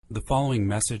The following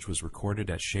message was recorded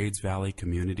at Shades Valley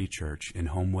Community Church in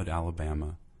Homewood,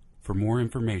 Alabama. For more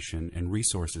information and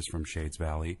resources from Shades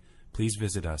Valley, please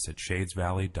visit us at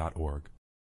shadesvalley.org.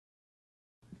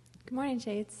 Good morning,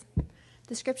 Shades.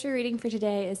 The scripture reading for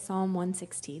today is Psalm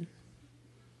 116.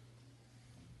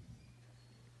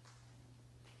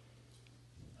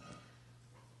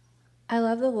 I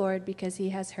love the Lord because he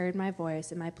has heard my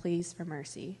voice and my pleas for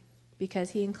mercy.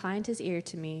 Because he inclined his ear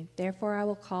to me, therefore I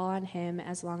will call on him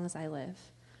as long as I live.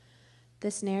 The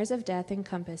snares of death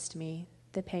encompassed me,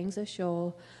 the pangs of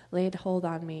Sheol laid hold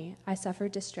on me. I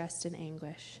suffered distress and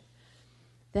anguish.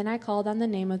 Then I called on the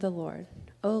name of the Lord.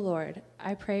 O Lord,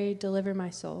 I pray, deliver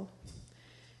my soul.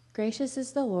 Gracious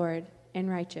is the Lord, and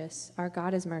righteous. Our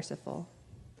God is merciful.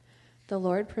 The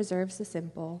Lord preserves the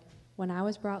simple. When I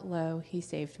was brought low, he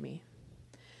saved me.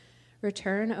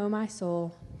 Return, O my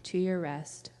soul, to your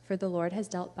rest, for the Lord has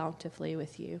dealt bountifully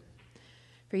with you.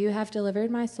 For you have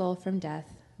delivered my soul from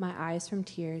death, my eyes from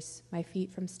tears, my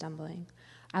feet from stumbling.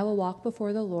 I will walk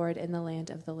before the Lord in the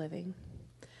land of the living.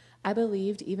 I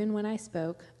believed even when I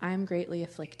spoke, I am greatly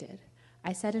afflicted.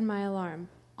 I said in my alarm,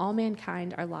 all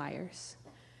mankind are liars.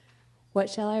 What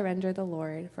shall I render the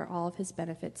Lord for all of his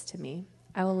benefits to me?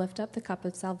 I will lift up the cup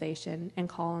of salvation and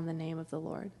call on the name of the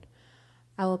Lord.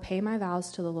 I will pay my vows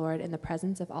to the Lord in the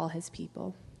presence of all his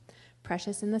people.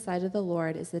 Precious in the sight of the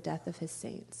Lord is the death of his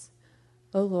saints.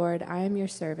 O Lord, I am your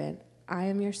servant. I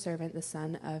am your servant, the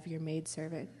son of your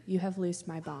maidservant. You have loosed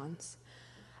my bonds.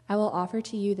 I will offer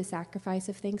to you the sacrifice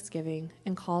of thanksgiving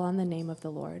and call on the name of the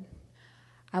Lord.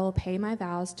 I will pay my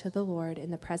vows to the Lord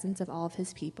in the presence of all of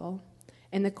his people.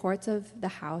 In the courts of the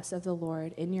house of the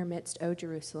Lord, in your midst, O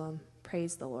Jerusalem,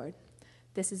 praise the Lord.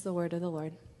 This is the word of the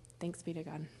Lord. Thanks be to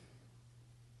God.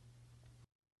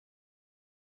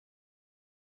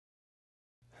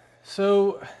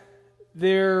 So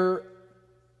there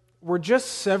were just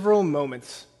several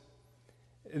moments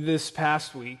this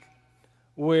past week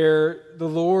where the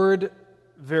Lord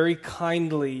very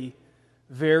kindly,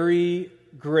 very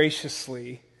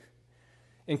graciously,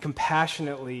 and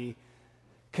compassionately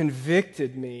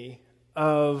convicted me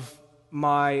of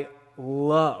my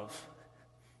love,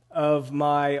 of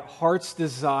my heart's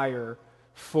desire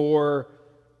for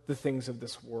the things of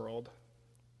this world.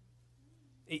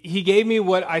 He gave me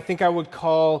what I think I would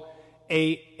call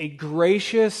a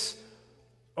gracious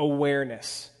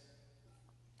awareness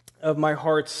of my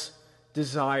heart's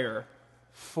desire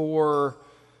for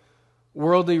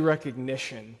worldly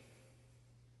recognition,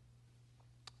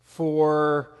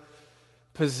 for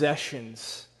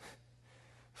possessions,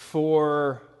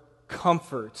 for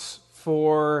comforts,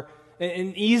 for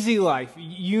an easy life,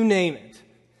 you name it.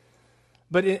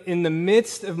 But in the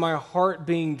midst of my heart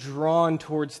being drawn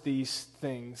towards these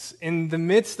things, in the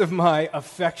midst of my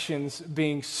affections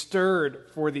being stirred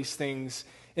for these things,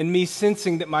 and me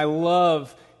sensing that my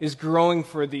love is growing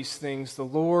for these things, the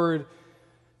Lord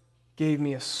gave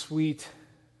me a sweet,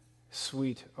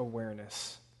 sweet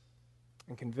awareness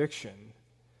and conviction.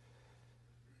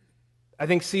 I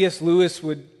think C.S. Lewis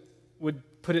would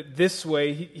put it this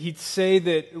way. He'd say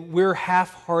that we're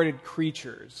half-hearted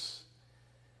creatures.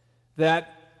 That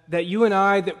you and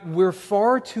I, that we're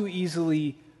far too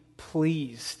easily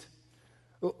pleased.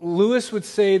 Lewis would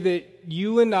say that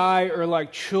you and I are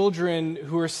like children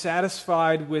who are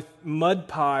satisfied with mud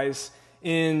pies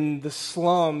in the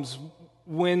slums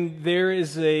when there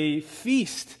is a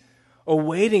feast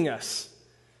awaiting us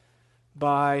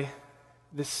by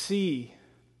the sea.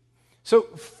 So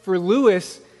for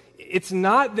Lewis, it's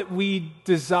not that we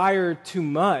desire too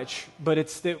much, but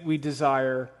it's that we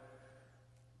desire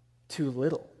too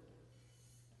little.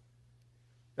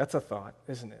 That's a thought,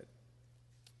 isn't it?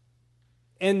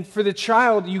 And for the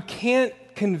child, you can't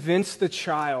convince the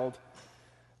child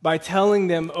by telling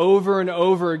them over and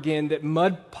over again that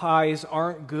mud pies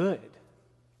aren't good.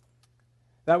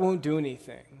 That won't do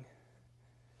anything.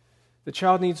 The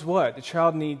child needs what? The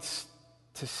child needs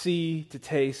to see, to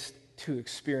taste, to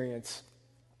experience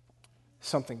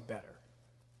something better.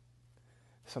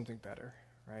 Something better,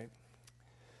 right?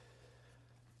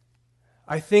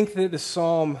 I think that the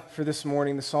psalm for this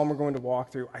morning, the psalm we're going to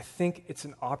walk through, I think it's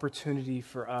an opportunity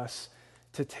for us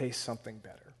to taste something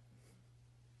better.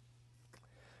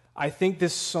 I think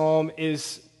this psalm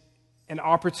is an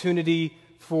opportunity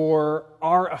for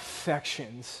our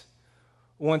affections,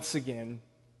 once again,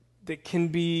 that can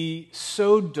be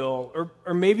so dull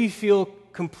or maybe feel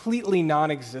completely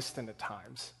non-existent at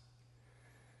times,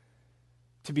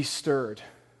 to be stirred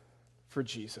for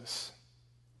Jesus.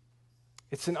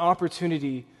 It's an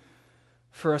opportunity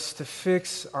for us to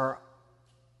fix our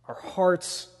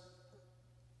hearts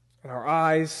and our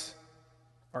eyes,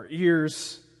 our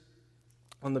ears,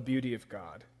 on the beauty of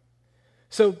God.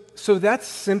 So that's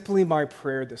simply my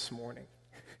prayer this morning.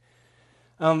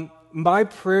 My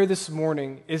prayer this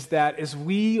morning is that as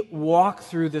we walk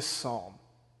through this psalm,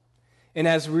 and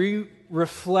as we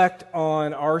reflect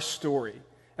on our story,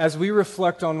 as we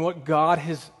reflect on what God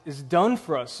has done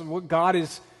for us, and what God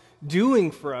is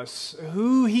doing for us,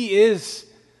 who He is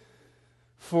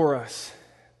for us,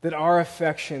 that our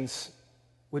affections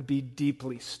would be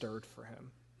deeply stirred for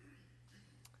Him.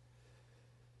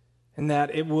 And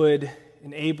that it would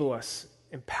enable us,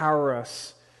 empower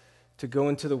us to go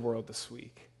into the world this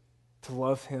week, to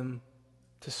love Him,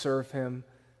 to serve Him,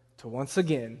 to once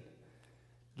again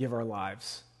give our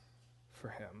lives for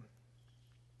Him.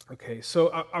 Okay,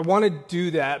 so I want to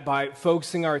do that by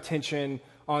focusing our attention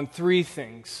on three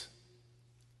things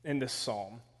in this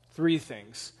psalm. Three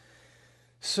things.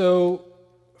 So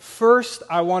first,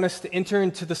 I want us to enter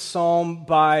into the psalm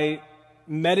by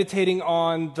meditating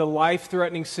on the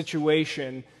life-threatening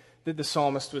situation that the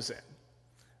psalmist was in.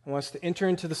 I want us to enter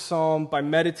into the psalm by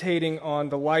meditating on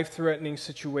the life-threatening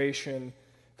situation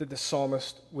that the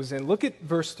psalmist was in. Look at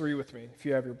verse 3 with me, if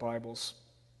you have your Bibles.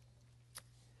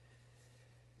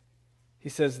 He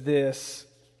says this: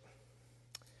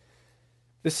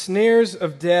 "The snares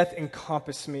of death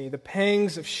encompassed me. The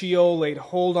pangs of Sheol laid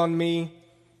hold on me.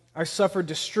 I suffered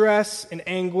distress and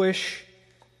anguish,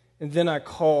 and then I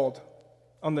called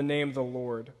on the name of the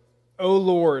Lord. O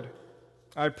Lord,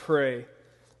 I pray,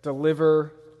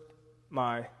 deliver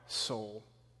my soul."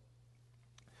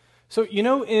 So, you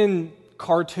know, in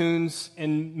cartoons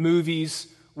and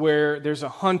movies where there's a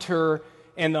hunter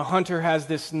and the hunter has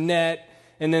this net,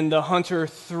 and then the hunter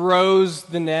throws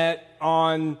the net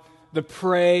on the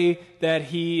prey that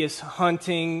he is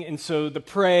hunting, and so the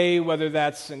prey, whether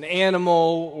that's an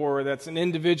animal or that's an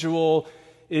individual,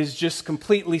 is just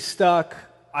completely stuck.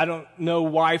 I don't know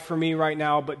why for me right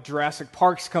now, but Jurassic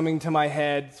Park's coming to my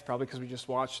head. It's probably because we just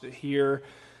watched it here.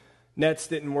 Nets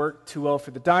didn't work too well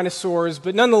for the dinosaurs,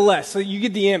 but nonetheless, so you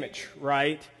get the image,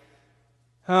 right?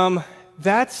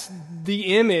 That's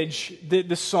the image that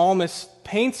the psalmist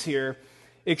paints here,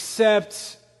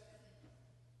 except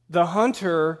the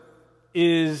hunter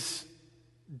is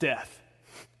death.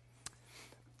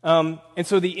 And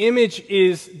so the image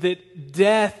is that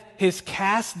death has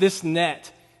cast this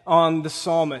net on the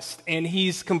psalmist, and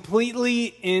he's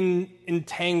completely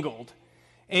entangled.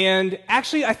 And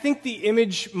actually, I think the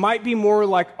image might be more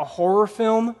like a horror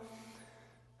film. I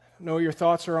don't know what your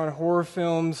thoughts are on horror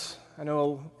films. I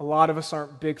know a lot of us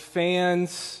aren't big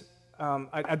fans.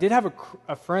 I did have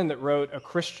a friend that wrote a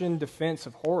Christian defense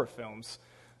of horror films.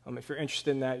 If you're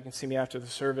interested in that, you can see me after the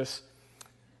service.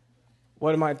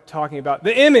 What am I talking about?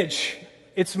 The image.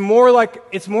 It's more like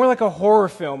a horror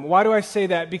film. Why do I say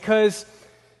that? Because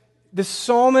the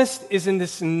psalmist is in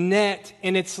this net,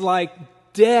 and it's like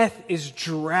death is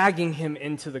dragging him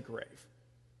into the grave.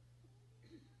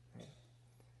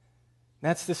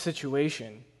 That's the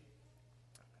situation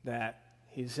that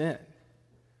he's in.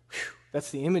 Whew,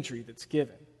 that's the imagery that's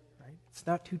given. Right? It's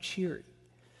not too cheery.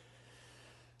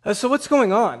 So what's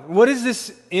going on? What is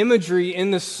this imagery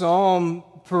in the psalm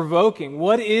provoking?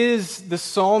 What is the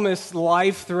psalmist's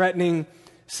life-threatening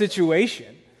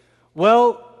situation?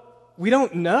 Well, we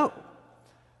don't know.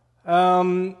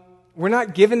 We're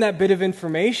not given that bit of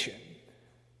information.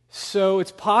 So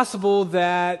it's possible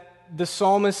that the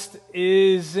psalmist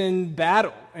is in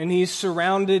battle, and he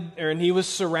was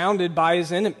surrounded by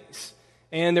his enemies.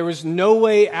 And there was no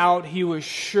way out. He was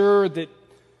sure that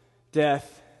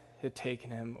death had taken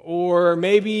him. Or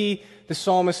maybe the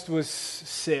psalmist was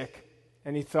sick,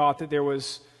 and he thought that there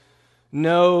was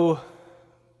no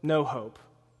hope,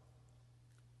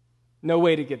 no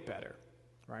way to get better,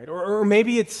 right? Or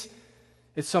maybe it's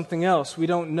something else. We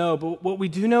don't know. But what we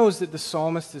do know is that the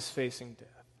psalmist is facing death.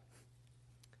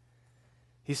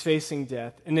 He's facing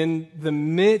death. And in the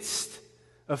midst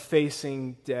of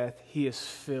facing death, he is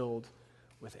filled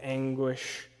with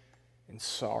anguish and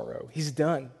sorrow. He's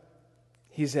done.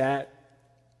 He's at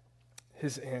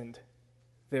his end.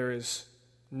 There is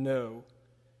no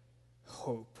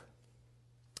hope.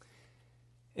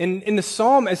 In the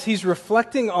psalm, as he's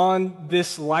reflecting on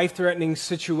this life-threatening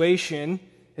situation,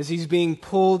 as he's being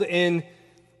pulled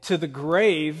into the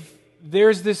grave,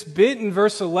 there's this bit in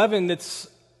verse 11 that's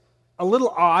a little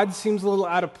odd, seems a little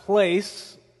out of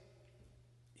place.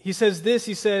 He says this,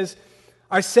 he says,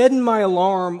 "I said in my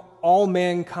alarm, all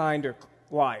mankind are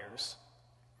liars."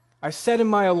 I said in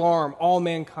my alarm, all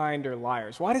mankind are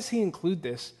liars. Why does he include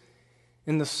this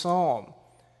in the psalm?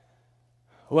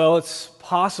 Well, it's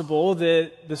possible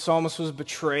that the psalmist was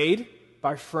betrayed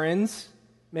by friends,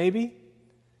 maybe,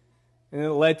 and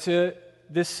it led to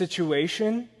this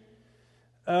situation.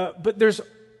 But there's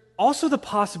also the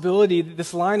possibility that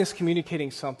this line is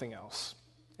communicating something else.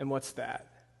 And what's that?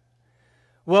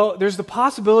 Well, there's the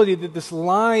possibility that this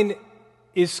line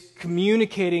is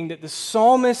communicating that the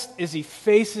psalmist, as he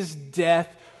faces death,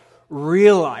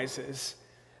 realizes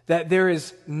that there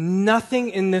is nothing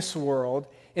in this world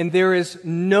and there is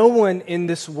no one in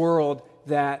this world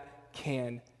that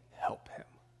can help him.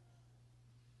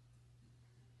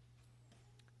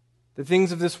 The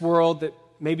things of this world that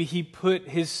maybe he put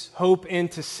his hope in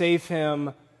to save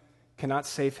him cannot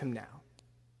save him now.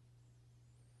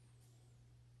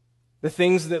 The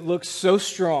things that look so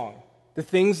strong, the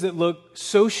things that look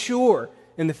so sure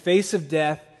in the face of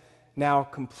death now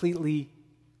completely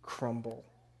crumble.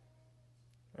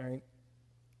 Right?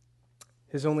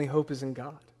 His only hope is in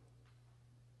God.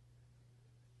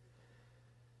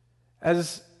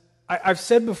 As I've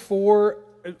said before,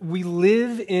 we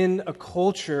live in a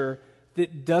culture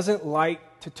that doesn't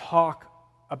like to talk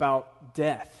about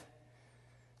death.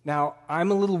 Now,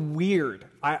 I'm a little weird.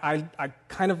 I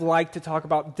kind of like to talk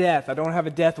about death. I don't have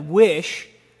a death wish,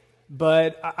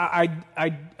 but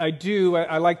I do.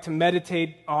 I like to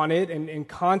meditate on it and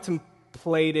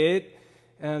contemplate it.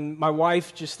 And my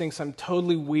wife just thinks I'm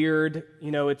totally weird. You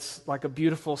know, it's like a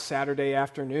beautiful Saturday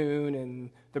afternoon,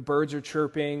 and the birds are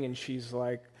chirping, and she's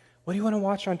like, "What do you want to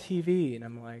watch on TV?" And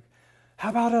I'm like, "How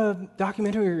about a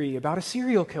documentary about a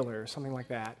serial killer," or something like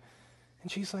that.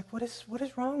 And she's like, what is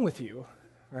wrong with you?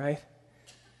 Right?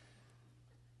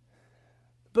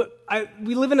 But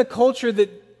we live in a culture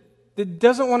that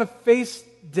doesn't want to face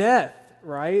death,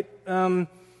 right?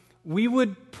 We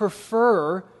would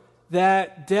prefer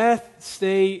that death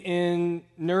stay in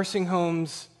nursing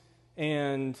homes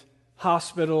and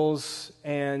hospitals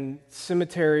and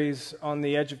cemeteries on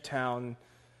the edge of town,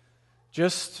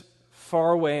 just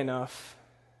far away enough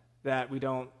that we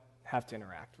don't have to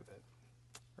interact with it,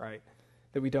 right?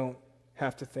 That we don't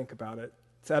have to think about it.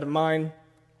 It's out of mind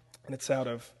and it's out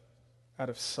of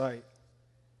sight.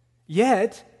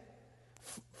 Yet,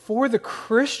 for the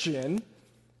Christian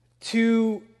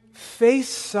to face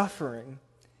suffering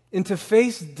and to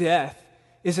face death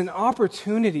is an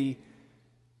opportunity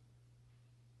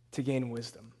to gain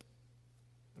wisdom.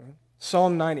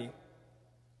 Psalm 90.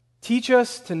 Teach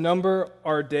us to number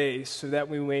our days so that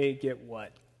we may get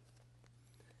what?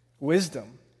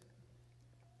 Wisdom.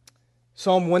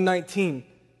 Psalm 119.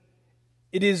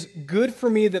 It is good for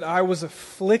me that I was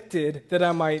afflicted, that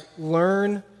I might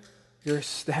learn your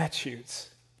statutes.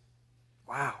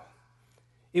 Wow.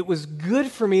 It was good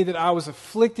for me that I was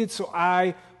afflicted so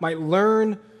I might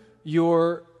learn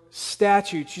your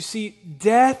statutes. You see,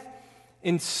 death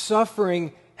and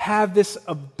suffering have this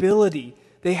ability.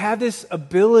 They have this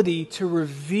ability to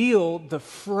reveal the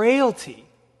frailty.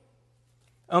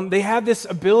 They have this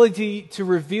ability to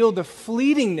reveal the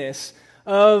fleetingness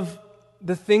of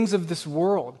the things of this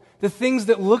world, the things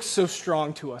that look so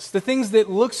strong to us, the things that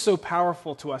look so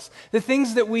powerful to us, the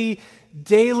things that we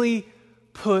daily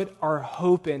put our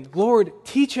hope in. Lord,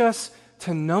 teach us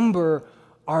to number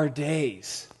our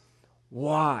days.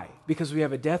 Why? Because we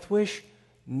have a death wish?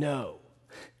 No.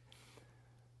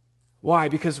 Why?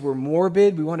 Because we're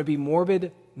morbid? We want to be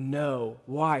morbid? No.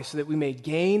 Why? So that we may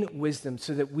gain wisdom,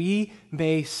 so that we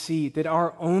may see that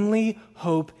our only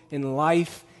hope in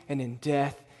life and in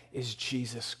death is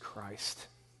Jesus Christ.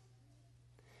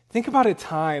 Think about a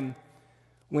time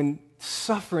when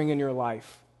suffering in your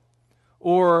life,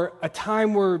 or a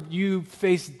time where you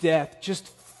faced death, just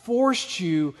forced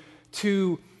you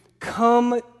to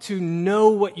come to know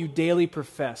what you daily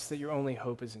profess, that your only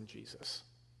hope is in Jesus.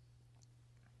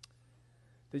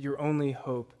 That your only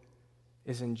hope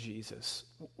is in Jesus.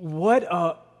 What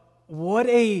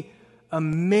a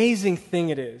amazing thing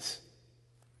it is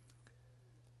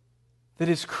that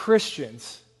as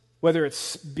Christians, whether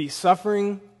it be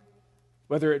suffering,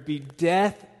 whether it be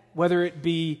death, whether it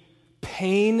be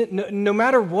pain, no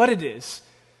matter what it is,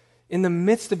 in the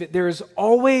midst of it, there is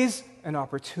always an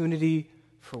opportunity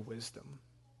for wisdom.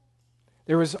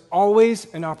 There was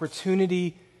always an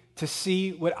opportunity to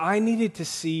see what I needed to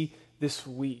see this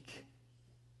week,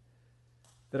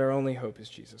 that our only hope is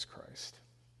Jesus Christ.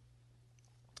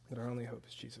 That our only hope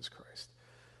is Jesus Christ.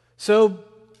 So,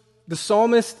 the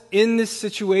psalmist in this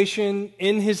situation,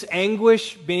 in his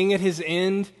anguish, being at his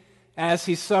end, as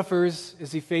he suffers,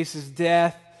 as he faces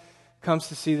death, comes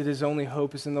to see that his only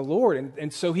hope is in the Lord.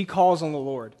 And so he calls on the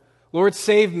Lord. Lord,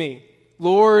 save me.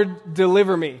 Lord,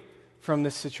 deliver me from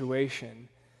this situation.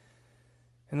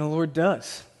 And the Lord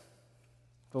does.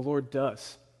 The Lord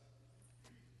does.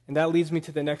 And that leads me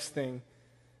to the next thing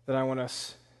that I want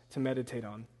us to meditate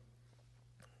on.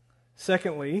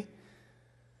 Secondly,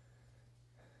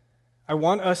 I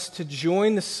want us to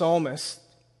join the psalmist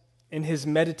in his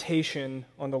meditation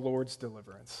on the Lord's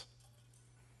deliverance.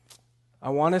 I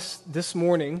want us this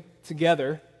morning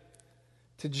together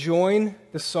to join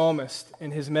the psalmist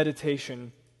in his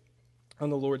meditation on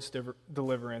the Lord's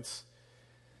deliverance.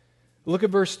 Look at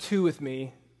verse 2 with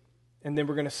me, and then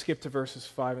we're going to skip to verses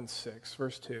 5 and 6.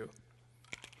 Verse 2.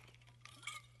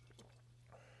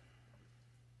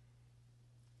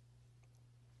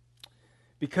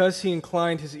 Because he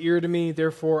inclined his ear to me,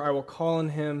 therefore I will call on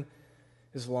him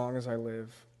as long as I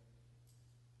live.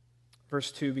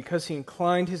 Verse 2, because he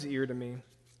inclined his ear to me,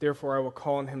 therefore I will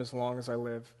call on him as long as I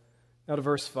live. Now to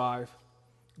verse 5.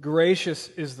 Gracious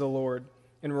is the Lord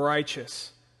and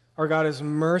righteous. Our God is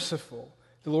merciful.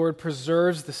 The Lord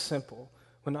preserves the simple.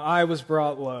 When I was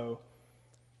brought low,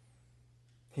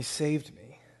 he saved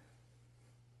me.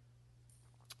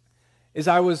 As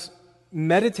I was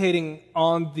meditating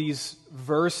on these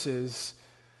verses,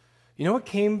 you know what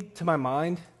came to my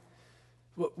mind?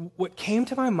 What came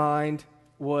to my mind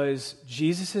was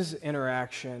Jesus'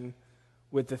 interaction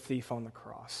with the thief on the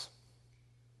cross.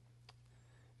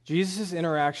 Jesus'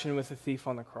 interaction with the thief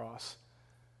on the cross.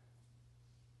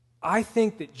 I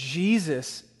think that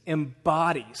Jesus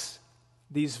embodies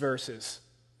these verses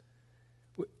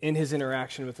in his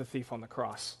interaction with the thief on the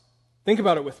cross. Think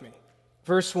about it with me.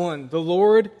 Verse 1, the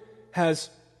Lord has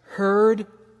heard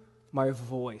my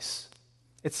voice.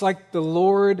 It's like the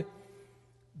Lord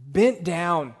bent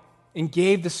down and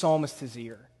gave the psalmist his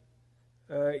ear.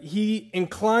 He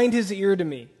inclined his ear to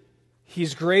me.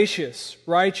 He's gracious,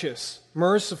 righteous,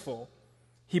 merciful.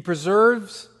 He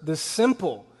preserves the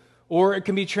simple, or it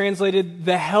can be translated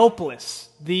the helpless,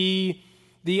 the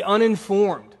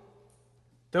uninformed,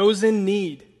 those in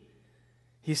need.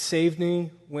 He saved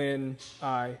me when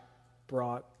I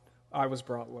was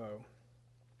brought low.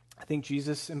 I think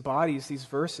Jesus embodies these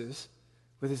verses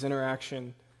with his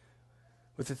interaction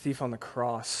with the thief on the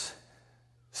cross.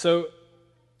 So,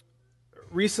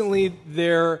 recently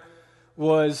there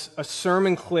was a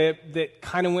sermon clip that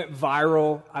kind of went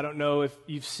viral. I don't know if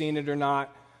you've seen it or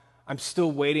not. I'm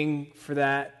still waiting for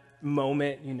that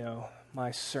moment,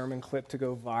 my sermon clip to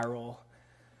go viral.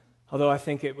 Although I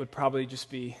think it would probably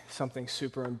just be something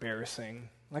super embarrassing.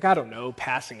 Like, I don't know,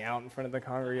 passing out in front of the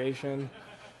congregation.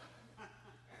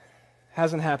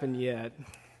 Hasn't happened yet.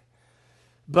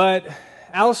 But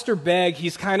Alistair Begg,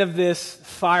 he's kind of this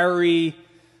fiery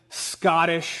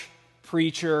Scottish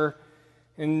preacher,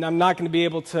 and I'm not going to be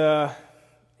able to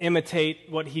imitate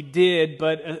what he did,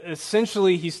 but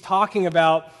essentially he's talking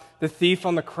about the thief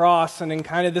on the cross, and in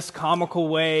kind of this comical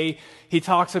way, he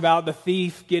talks about the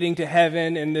thief getting to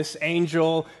heaven and this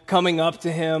angel coming up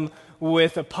to him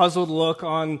with a puzzled look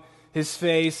on his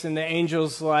face, and the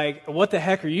angel's like, "What the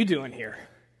heck are you doing here?"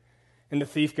 And the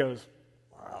thief goes,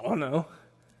 "I don't know."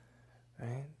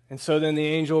 Right? And so then the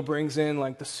angel brings in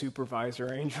like the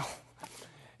supervisor angel.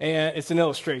 And it's an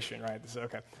illustration, right? This is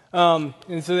okay.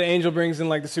 And so the angel brings in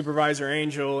like the supervisor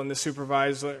angel, and the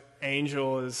supervisor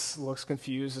angel looks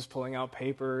confused, is pulling out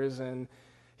papers, and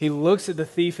he looks at the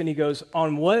thief and he goes,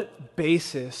 "On what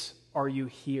basis are you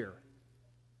here?"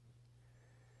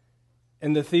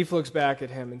 And the thief looks back at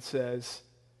him and says,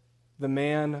 "The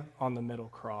man on the middle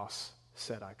cross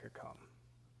said I could come."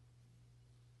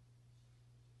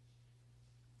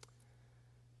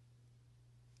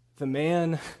 The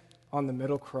man on the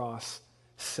middle cross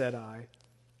said I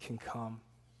can come.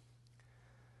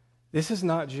 This is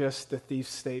not just the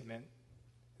thief's statement.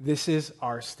 This is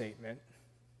our statement.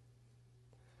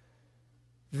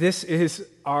 This is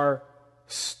our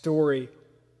story.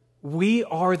 We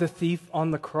are the thief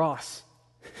on the cross.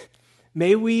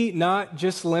 May we not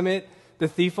just limit the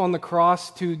thief on the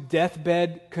cross to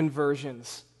deathbed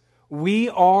conversions. We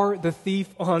are the thief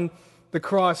on the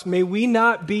cross. May we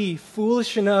not be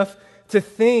foolish enough to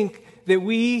think that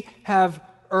we have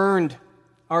earned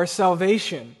our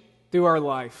salvation through our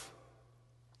life.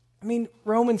 I mean,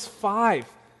 Romans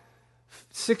 5,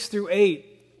 6 through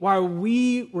 8, while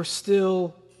we were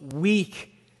still weak,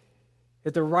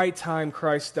 at the right time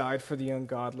Christ died for the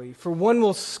ungodly. For one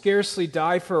will scarcely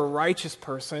die for a righteous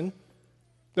person,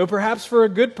 though perhaps for a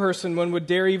good person one would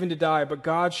dare even to die, but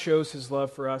God shows his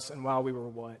love for us, and while we were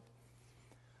what?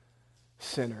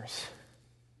 Sinners.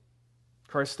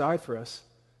 Christ died for us.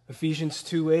 Ephesians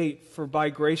 2:8, for by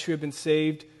grace you have been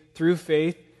saved through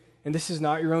faith, and this is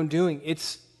not your own doing.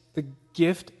 It's the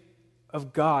gift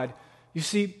of God. You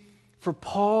see, for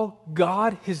Paul,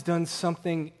 God has done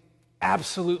something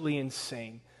absolutely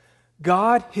insane.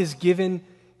 God has given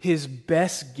his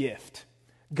best gift.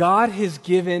 God has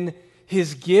given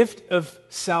his gift of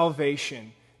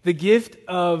salvation, the gift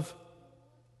of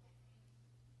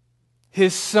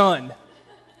his Son,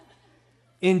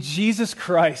 in Jesus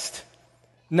Christ,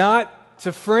 not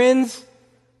to friends,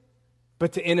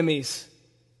 but to enemies,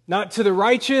 not to the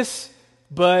righteous,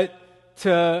 but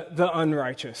to the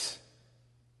unrighteous.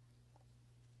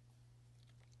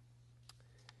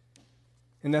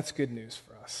 And that's good news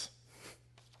for us.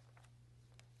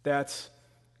 That's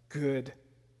good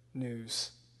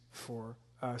news for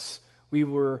us. We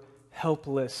were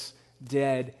helpless,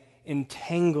 dead,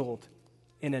 entangled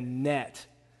in a net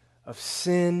of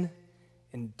sin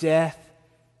and death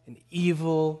and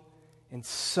evil and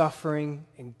suffering.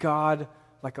 And God,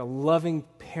 like a loving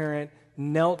parent,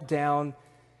 knelt down,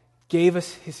 gave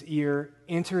us his ear,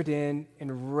 entered in,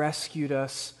 and rescued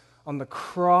us. On the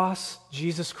cross,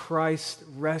 Jesus Christ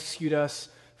rescued us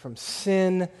from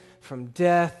sin, from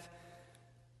death,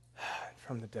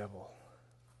 from the devil.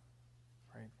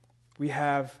 Right? We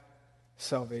have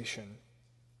salvation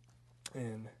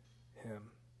in him.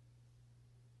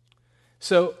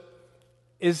 So,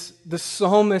 as the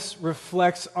psalmist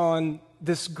reflects on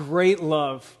this great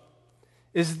love,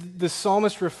 as the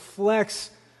psalmist reflects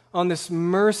on this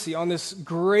mercy, on this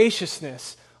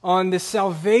graciousness, on this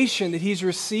salvation that he's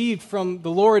received from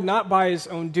the Lord, not by his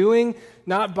own doing,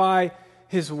 not by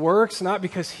his works, not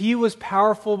because he was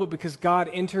powerful, but because God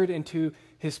entered into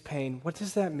his pain. What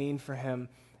does that mean for him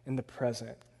in the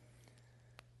present?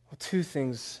 Well, two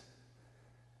things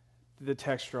the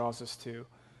text draws us to.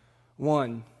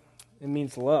 One, it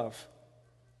means love.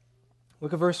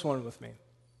 Look at verse 1 with me.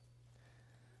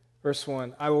 Verse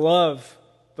 1, I love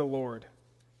the Lord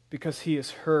because he has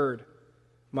heard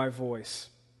my voice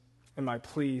and my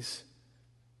pleas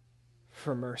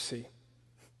for mercy.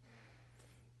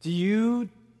 Do you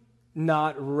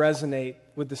not resonate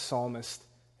with the psalmist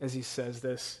as he says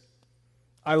this?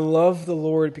 I love the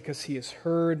Lord because he has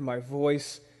heard my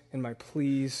voice and my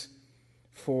pleas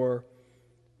for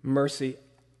mercy.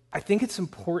 I think it's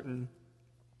important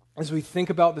as we think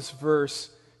about this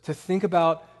verse to think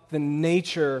about the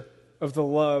nature of the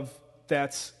love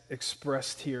that's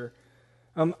expressed here.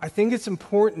 I think it's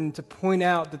important to point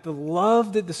out that the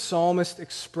love that the psalmist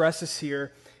expresses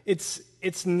here,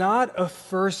 it's not a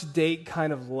first date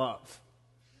kind of love.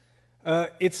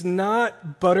 It's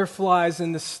not butterflies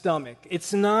in the stomach.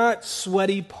 It's not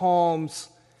sweaty palms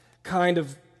kind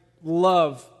of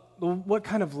love. What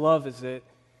kind of love is it?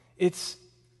 It's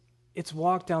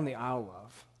walk down the aisle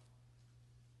love.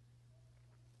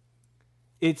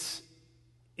 It's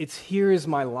here is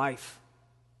my life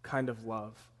kind of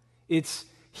love. It's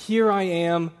here I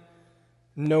am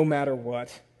no matter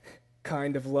what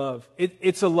kind of love.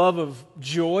 It's a love of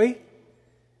joy.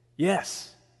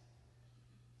 Yes.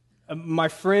 My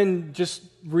friend just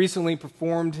recently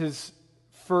performed his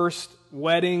first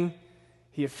wedding.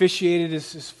 He officiated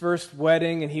his first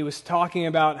wedding, and he was talking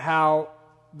about how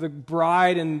the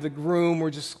bride and the groom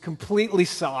were just completely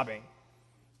sobbing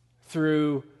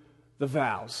through the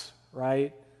vows,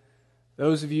 right?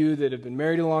 Those of you that have been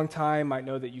married a long time might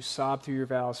know that you sob through your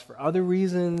vows for other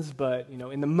reasons, but,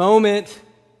 in the moment,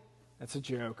 that's a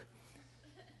joke.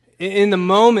 In the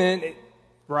moment,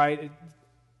 right,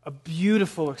 a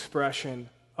beautiful expression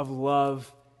of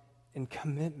love and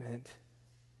commitment.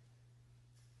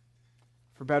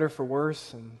 For better, for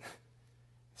worse, and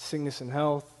sickness and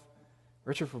health,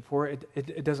 rich or for poor,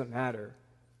 it doesn't matter.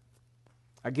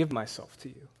 I give myself to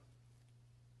you.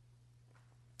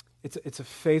 It's a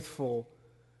faithful,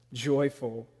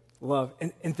 joyful love.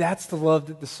 And that's the love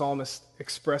that the psalmist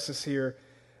expresses here.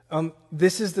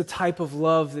 This is the type of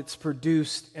love that's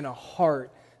produced in a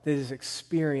heart that has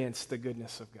experienced the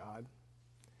goodness of God.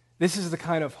 This is the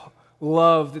kind of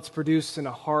love that's produced in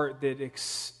a heart that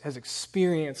has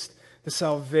experienced the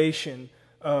salvation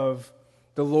of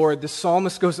the Lord. The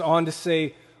psalmist goes on to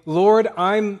say, Lord,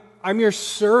 I'm your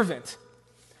servant.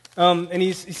 And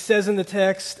he says in the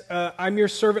text, I'm your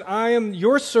servant. I am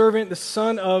your servant, the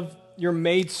son of your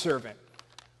maidservant.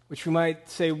 Which we might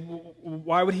say,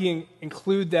 why would he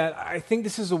include that? I think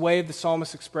this is a way of the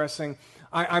psalmist expressing,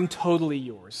 I'm totally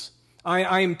yours.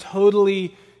 I am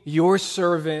totally your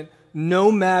servant,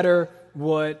 no matter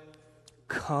what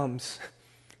comes.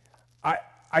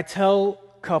 I tell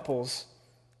couples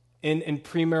in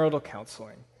premarital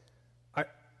counseling,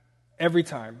 every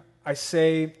time I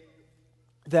say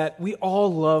that we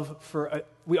all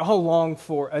long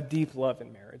for a deep love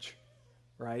in marriage,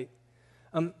 right?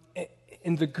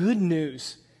 And the good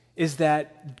news is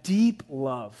that deep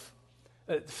love,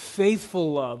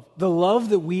 faithful love, the love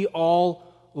that we all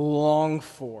long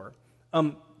for,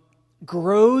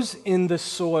 grows in the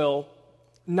soil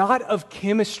not of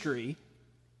chemistry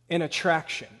and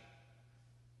attraction.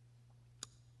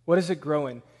 What does it grow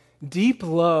in? Deep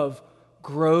love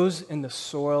grows in the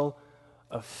soil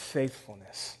of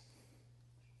faithfulness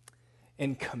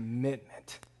and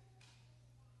commitment.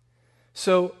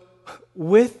 So,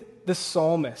 with the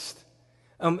psalmist,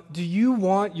 do you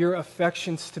want your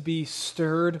affections to be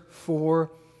stirred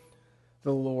for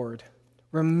the Lord?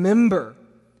 Remember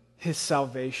his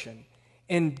salvation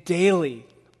and daily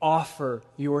offer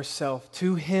yourself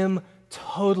to him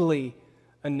totally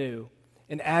anew.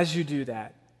 And as you do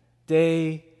that,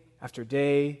 day after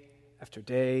day after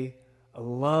day, a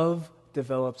love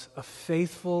develops, a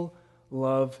faithful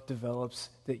love develops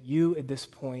that you at this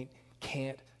point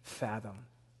can't fathom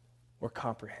or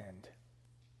comprehend.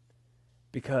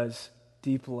 Because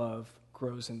deep love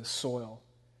grows in the soil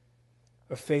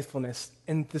of faithfulness.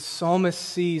 And the psalmist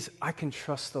sees, I can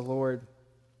trust the Lord.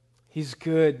 He's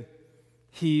good.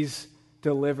 He's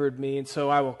delivered me, and so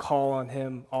I will call on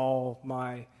him all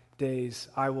my days.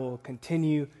 I will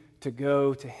continue to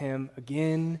go to him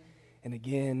again and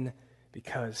again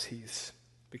because he's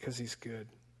good.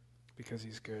 Because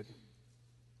he's good.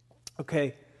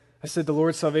 Okay, I said the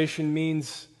Lord's salvation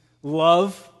means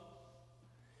love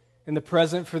in the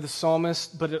present for the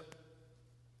psalmist, but it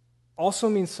also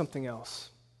means something else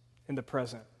in the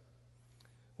present.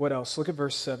 What else? Look at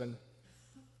verse 7.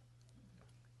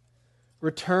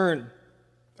 Return,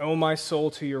 O my soul,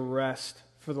 to your rest,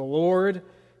 for the Lord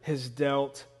has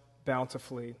dealt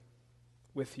bountifully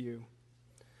with you.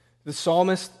 The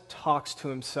psalmist talks to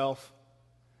himself.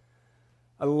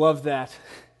 I love that.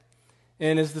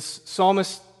 And as the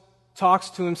psalmist talks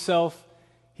to himself,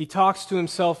 he talks to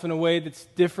himself in a way that's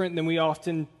different than we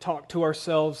often talk to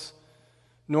ourselves.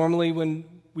 Normally, when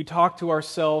we talk to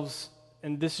ourselves,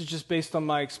 and this is just based on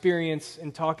my experience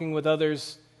in talking with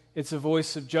others, it's a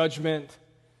voice of judgment.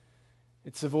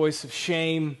 It's a voice of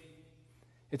shame.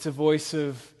 It's a voice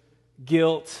of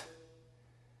guilt.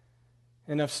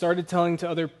 And I've started telling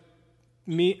other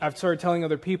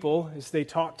people as they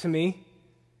talk to me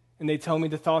and they tell me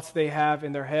the thoughts they have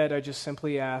in their head, I just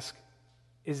simply ask,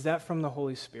 is that from the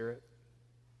Holy Spirit?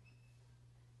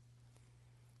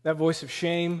 That voice of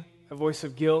shame, that voice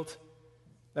of guilt,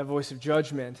 that voice of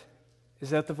judgment, is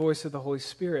that the voice of the Holy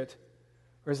Spirit?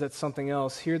 Or is that something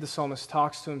else? Here the psalmist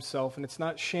talks to himself, and it's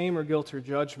not shame or guilt or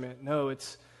judgment. No,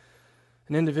 it's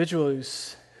an individual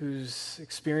who's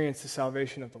experienced the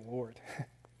salvation of the Lord.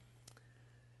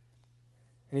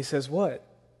 And he says, what?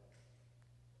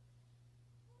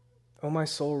 Oh, my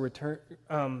soul, return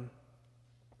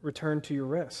to your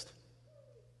rest.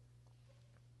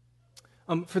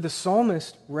 For the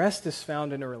psalmist, rest is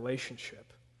found in a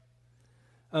relationship.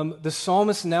 The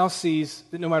psalmist now sees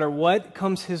that no matter what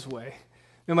comes his way,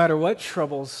 no matter what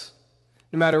troubles,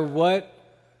 no matter what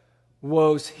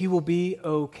woes, he will be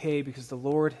okay because the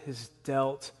Lord has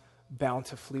dealt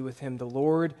bountifully with him. The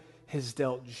Lord has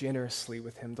dealt generously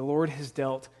with him. The Lord has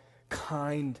dealt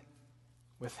kind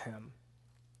with him.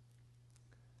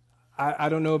 I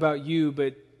don't know about you,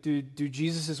 but do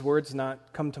Jesus' words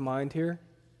not come to mind here?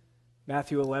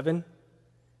 Matthew 11,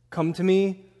 come to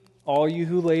me, all you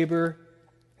who labor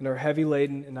and are heavy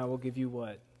laden, and I will give you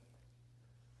what?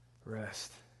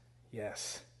 Rest.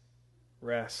 Yes,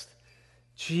 rest.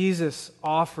 Jesus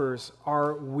offers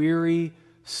our weary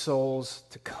souls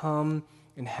to come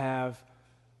and have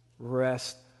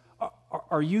rest.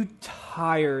 Are you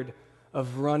tired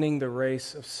of running the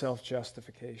race of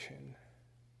self-justification?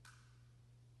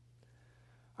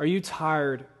 Are you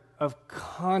tired of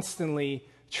constantly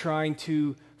trying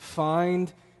to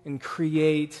find and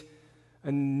create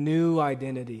a new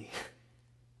identity?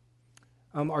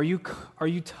 Are you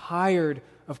tired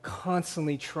of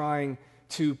constantly trying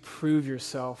to prove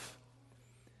yourself?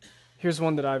 Here's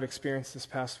one that I've experienced this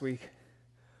past week.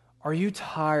 Are you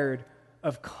tired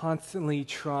of constantly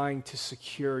trying to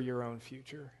secure your own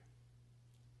future?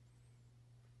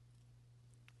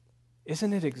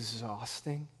 Isn't it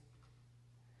exhausting?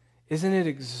 Isn't it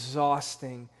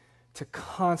exhausting to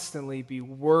constantly be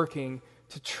working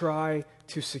to try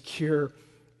to secure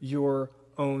your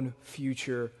own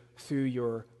future through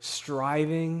your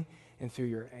striving and through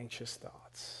your anxious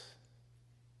thoughts?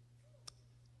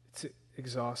 It's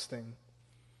exhausting.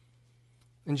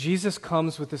 And Jesus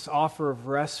comes with this offer of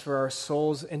rest for our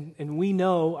souls, and we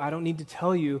know, I don't need to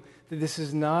tell you, that this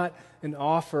is not an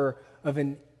offer of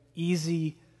an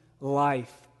easy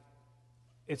life.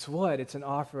 It's what? It's an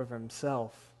offer of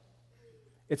himself.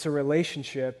 It's a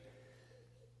relationship.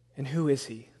 And who is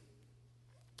he?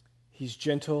 He's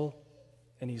gentle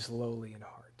and he's lowly in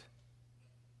heart.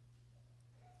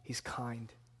 He's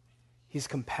kind. He's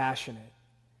compassionate.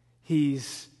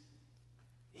 He's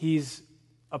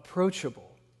approachable.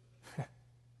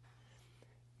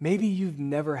 Maybe you've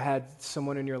never had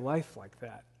someone in your life like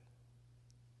that.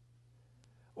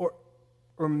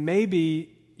 Or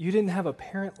maybe you didn't have a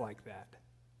parent like that.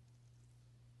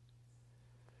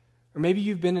 Or maybe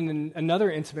you've been in another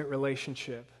intimate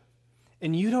relationship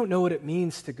and you don't know what it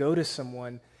means to go to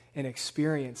someone and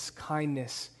experience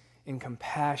kindness and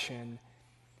compassion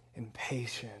and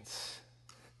patience.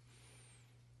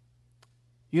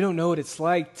 You don't know what it's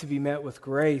like to be met with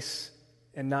grace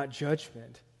and not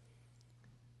judgment.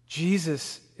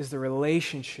 Jesus is the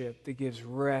relationship that gives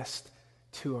rest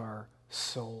to our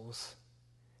souls,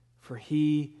 for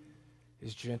he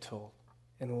is gentle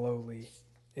and lowly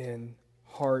in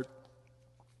heart.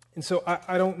 And so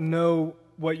I don't know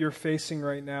what you're facing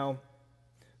right now,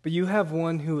 but you have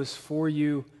one who is for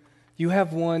you. You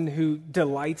have one who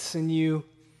delights in you.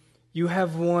 You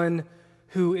have one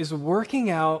who is working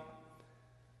out.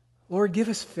 Lord, give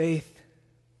us faith.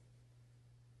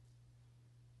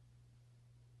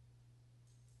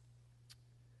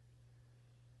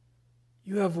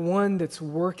 You have one that's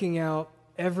working out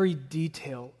every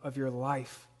detail of your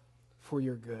life for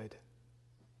your good.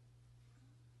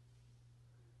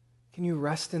 Can you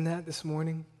rest in that this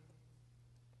morning?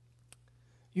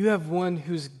 You have one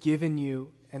who's given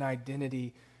you an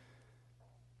identity.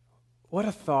 What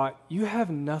a thought. You have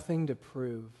nothing to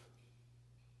prove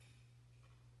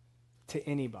to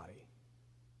anybody.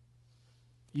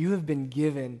 You have been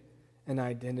given an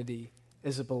identity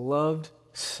as a beloved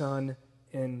son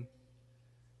and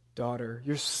daughter.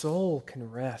 Your soul can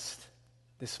rest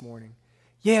this morning.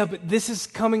 Yeah, but this is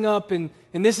coming up and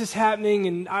this is happening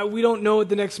and we don't know what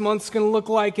the next month's going to look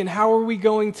like and how are we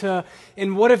going to,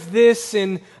 and what if this,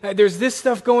 and there's this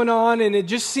stuff going on and it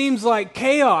just seems like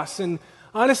chaos, and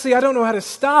honestly, I don't know how to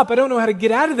stop. I don't know how to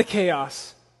get out of the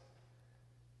chaos.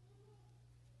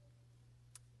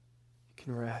 You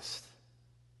can rest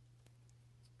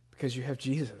because you have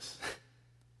Jesus.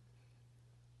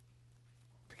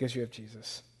 Because you have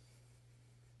Jesus.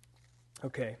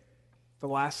 Okay, the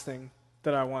last thing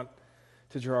that I want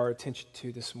to draw our attention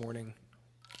to this morning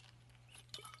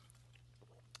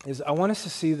is I want us to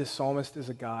see the psalmist as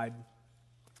a guide.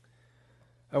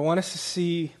 I want us to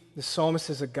see the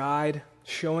psalmist as a guide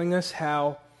showing us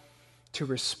how to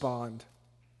respond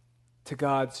to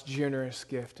God's generous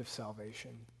gift of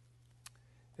salvation.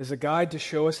 As a guide to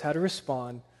show us how to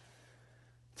respond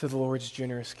to the Lord's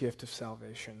generous gift of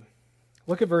salvation.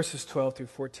 Look at verses 12 through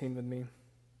 14 with me.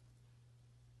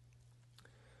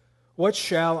 What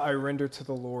shall I render to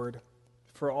the Lord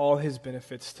for all his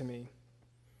benefits to me?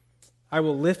 I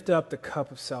will lift up the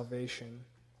cup of salvation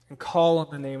and call on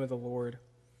the name of the Lord.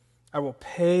 I will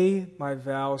pay my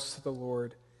vows to the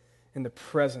Lord in the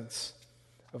presence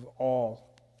of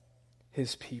all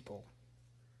his people.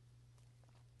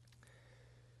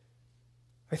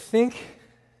 I think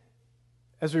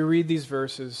as we read these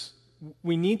verses,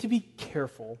 we need to be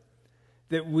careful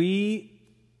that we,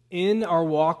 in our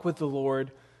walk with the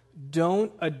Lord,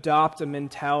 don't adopt a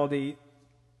mentality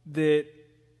that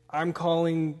I'm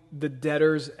calling the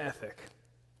debtor's ethic.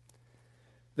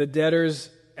 The debtor's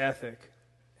ethic.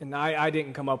 And I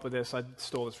didn't come up with this. I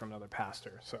stole this from another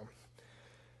pastor.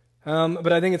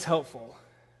 But I think it's helpful.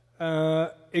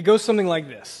 It goes something like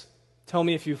this. Tell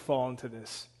me if you fall into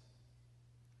this.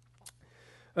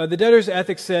 The debtor's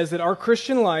ethic says that our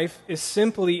Christian life is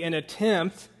simply an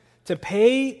attempt to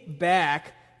pay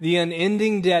back the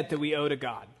unending debt that we owe to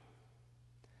God.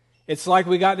 It's like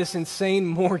we got this insane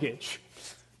mortgage,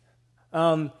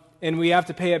 and we have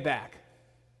to pay it back,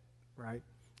 right?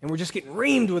 And we're just getting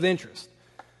reamed with interest.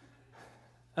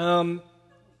 Our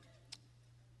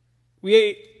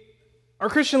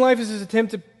Christian life is this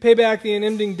attempt to pay back the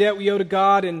unending debt we owe to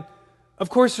God, and of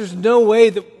course there's no way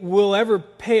that we'll ever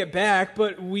pay it back,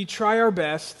 but we try our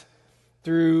best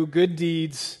through good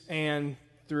deeds and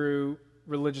through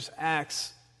religious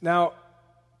acts. Now,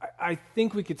 I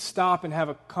think we could stop and have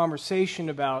a conversation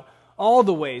about all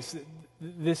the ways that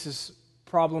this is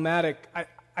problematic.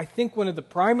 I think one of the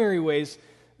primary ways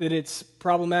that it's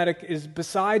problematic is,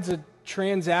 besides a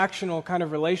transactional kind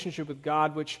of relationship with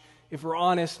God, which, if we're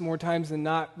honest, more times than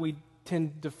not, we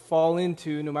tend to fall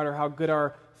into no matter how good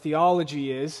our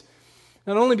theology is.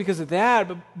 Not only because of that,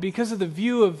 but because of the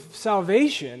view of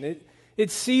salvation.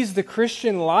 It sees the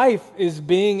Christian life as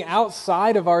being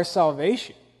outside of our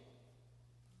salvation.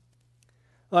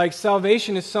 Like,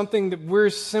 salvation is something that we're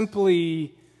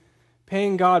simply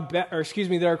paying God back,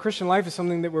 that our Christian life is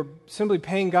something that we're simply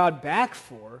paying God back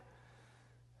for.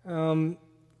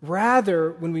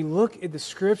 Rather, when we look at the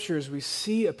Scriptures, we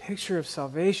see a picture of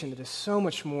salvation that is so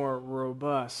much more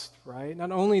robust, right?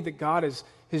 Not only that God has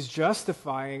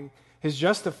justified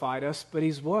us, but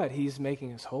He's what? He's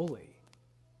making us holy.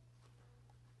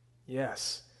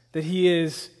 Yes, that He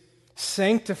is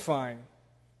sanctifying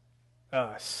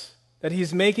us, that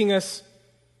he's making us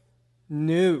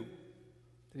new,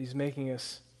 that he's making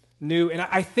us new. And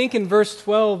I think in verse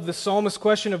 12, the psalmist's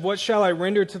question of what shall I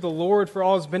render to the Lord for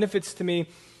all his benefits to me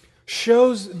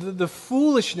shows the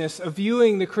foolishness of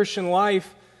viewing the Christian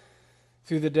life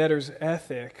through the debtor's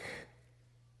ethic.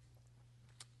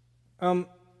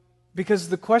 Because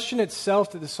the question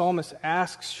itself that the psalmist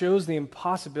asks shows the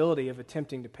impossibility of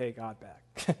attempting to pay God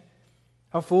back.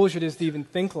 How foolish it is to even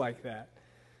think like that.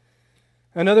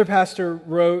 Another pastor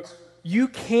wrote, "You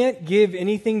can't give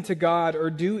anything to God or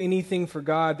do anything for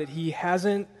God that he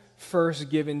hasn't first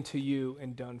given to you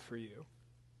and done for you."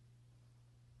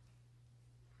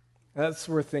 That's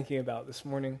worth thinking about this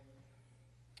morning.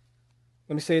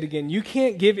 Let me say it again. You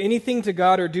can't give anything to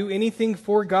God or do anything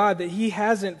for God that he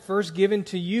hasn't first given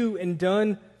to you and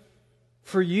done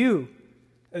for you.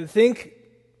 Think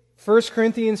 1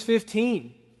 Corinthians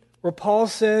 15, where Paul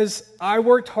says, "I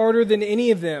worked harder than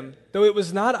any of them, though it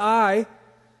was not I,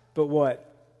 but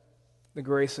what? The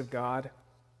grace of God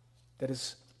that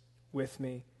is with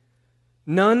me."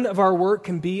 None of our work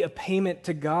can be a payment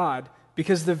to God,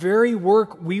 because the very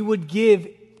work we would give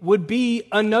would be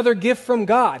another gift from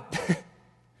God.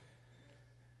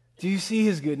 Do you see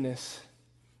his goodness?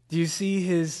 Do you see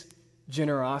his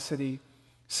generosity?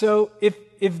 So if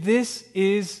this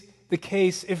is the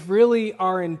case, if really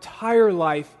our entire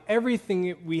life, everything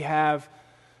that we have,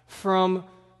 from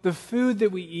the food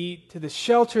that we eat, to the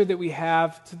shelter that we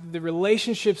have, to the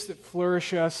relationships that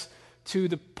flourish us, to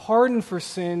the pardon for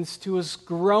sins, to us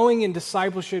growing in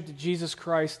discipleship to Jesus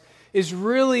Christ, is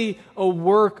really a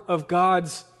work of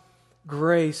God's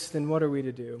grace, then what are we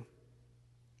to do?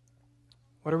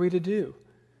 What are we to do?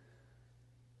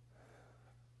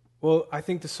 Well, I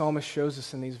think the psalmist shows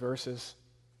us in these verses.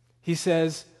 He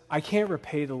says, I can't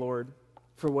repay the Lord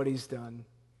for what he's done,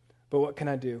 but what can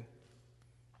I do?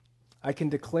 I can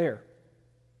declare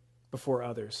before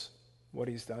others what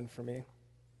he's done for me.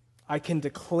 I can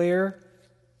declare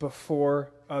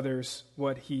before others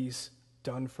what he's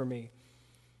done for me.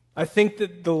 I think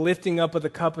that the lifting up of the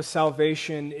cup of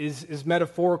salvation is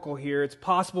metaphorical here. It's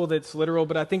possible that it's literal,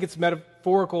 but I think it's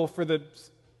metaphorical for the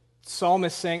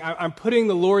psalmist saying, I'm putting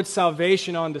the Lord's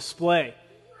salvation on display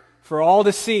for all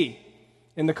to see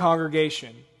in the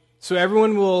congregation, so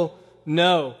everyone will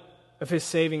know of his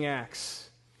saving acts.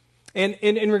 And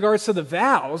in regards to the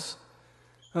vows,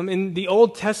 in the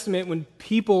Old Testament, when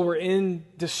people were in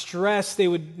distress, they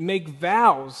would make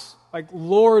vows like,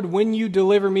 Lord, when you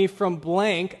deliver me from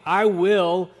blank, I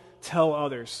will tell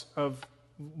others of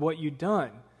what you've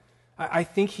done. I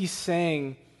think he's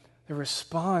saying the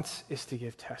response is to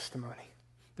give testimony.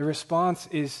 The response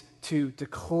is to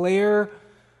declare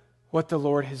what the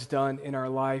Lord has done in our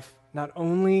life, not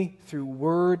only through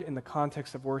word in the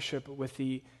context of worship, but with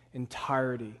the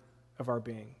entirety of our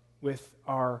being, with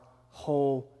our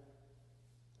whole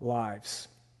lives.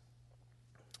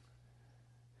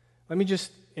 Let me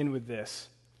just end with this.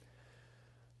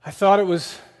 I thought it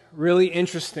was really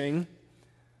interesting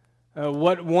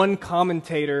what one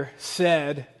commentator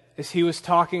said as he was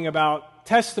talking about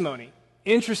testimony.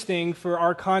 Interesting for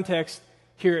our context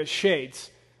here at Shades.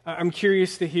 I'm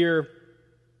curious to hear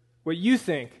what you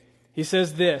think. He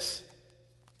says this: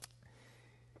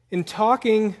 in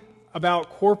talking about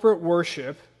corporate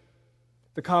worship,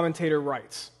 the commentator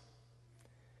writes,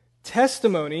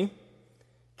 testimony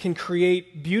can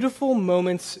create beautiful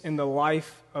moments in the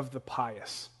life of the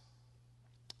pious.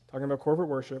 Talking about corporate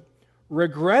worship.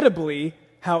 Regrettably,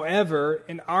 however,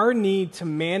 in our need to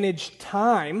manage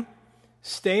time,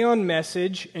 stay on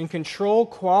message, and control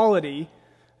quality,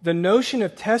 the notion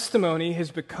of testimony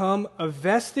has become a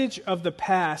vestige of the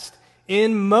past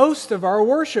in most of our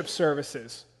worship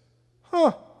services.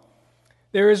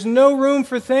 There is no room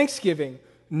for thanksgiving,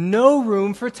 no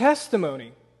room for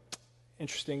testimony.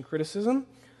 Interesting criticism.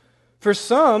 For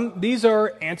some, these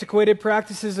are antiquated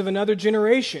practices of another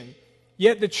generation.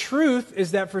 Yet the truth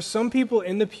is that for some people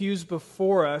in the pews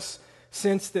before us,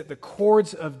 sense that the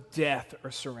cords of death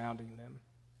are surrounding them.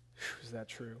 Is that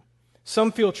true?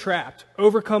 Some feel trapped,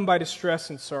 overcome by distress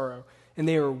and sorrow, and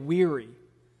they are weary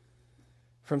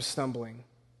from stumbling.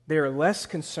 They are less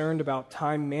concerned about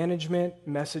time management,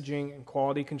 messaging, and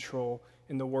quality control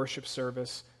in the worship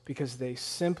service because they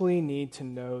simply need to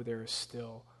know there is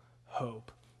still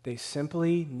hope. They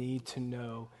simply need to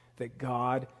know that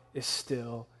God is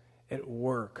still at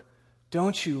work.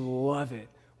 Don't you love it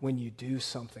when you do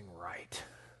something right?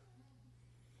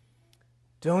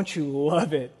 Don't you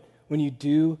love it when you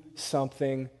do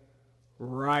something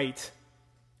right?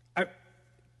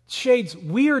 Shades,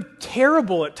 we are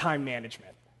terrible at time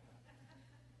management.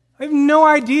 I have no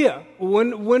idea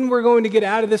when we're going to get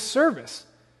out of this service.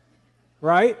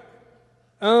 right?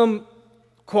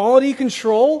 Quality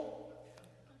control.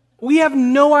 We have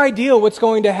no idea what's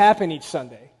going to happen each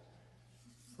Sunday,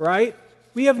 right?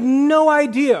 We have no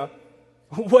idea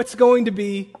what's going to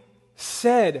be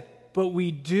said, but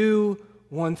we do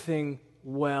one thing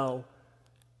well.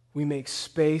 We make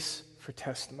space for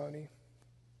testimony.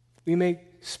 We make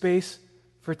space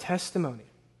for testimony,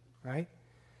 right?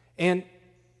 And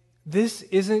this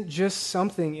isn't just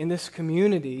something in this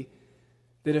community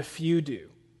that a few do,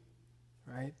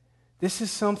 right? This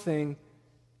is something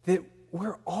that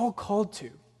we're all called to,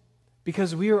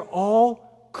 because we are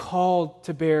all called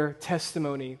to bear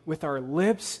testimony with our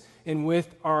lips and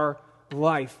with our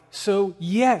life. So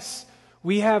yes,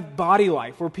 we have Body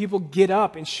Life where people get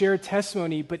up and share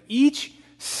testimony, but each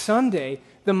Sunday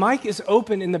the mic is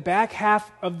open in the back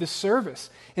half of the service,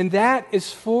 and that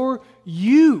is for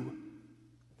you.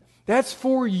 That's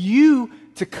for you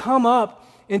to come up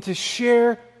and to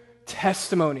share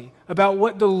testimony about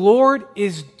what the Lord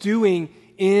is doing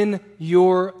in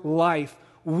your life.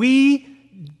 We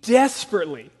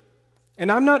desperately,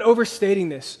 and I'm not overstating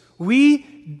this, we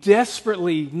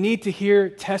desperately need to hear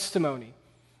testimony.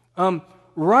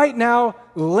 Right now,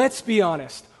 let's be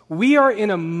honest, we are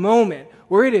in a moment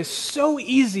where it is so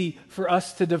easy for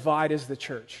us to divide as the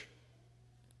church.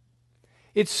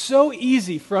 It's so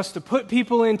easy for us to put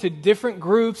people into different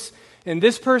groups, and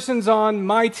this person's on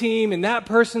my team, and that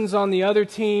person's on the other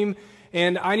team,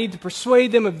 and I need to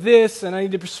persuade them of this, and I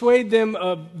need to persuade them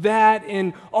of that,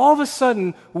 and all of a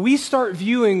sudden, we start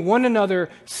viewing one another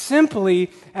simply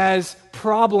as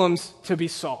problems to be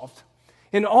solved.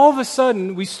 And all of a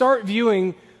sudden, we start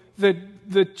viewing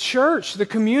the church, the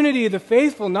community of the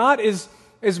faithful, not as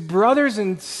brothers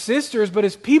and sisters, but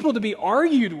as people to be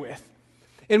argued with.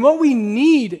 And what we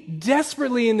need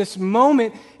desperately in this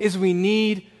moment is we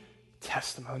need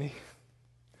testimony.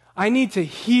 I need to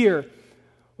hear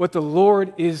what the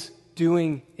Lord is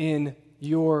doing in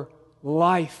your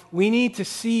life. We need to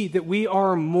see that we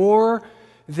are more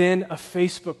than a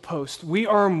Facebook post. We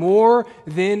are more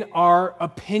than our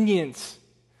opinions.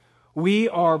 We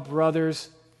are brothers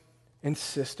and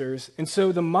sisters. And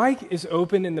so the mic is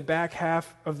open in the back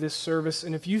half of this service.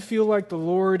 And if you feel like the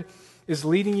Lord is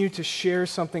leading you to share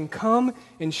something, come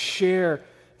and share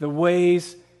the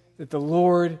ways that the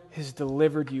Lord has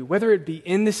delivered you. Whether it be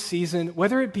in this season,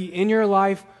 whether it be in your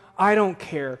life, I don't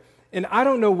care. And I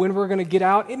don't know when we're going to get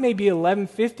out. It may be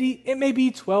 11:50. It may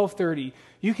be 12:30.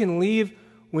 You can leave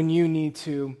when you need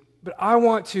to. But I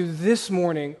want to this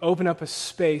morning open up a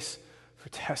space for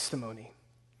testimony,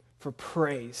 for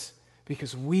praise,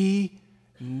 because we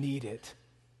need it.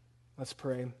 Let's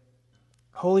pray.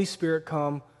 Holy Spirit,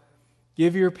 come.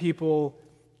 Give your people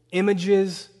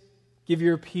images. Give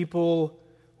your people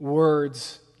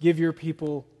words. Give your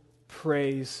people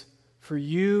praise. For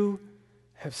you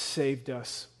have saved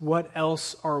us. What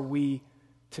else are we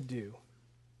to do?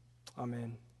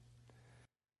 Amen.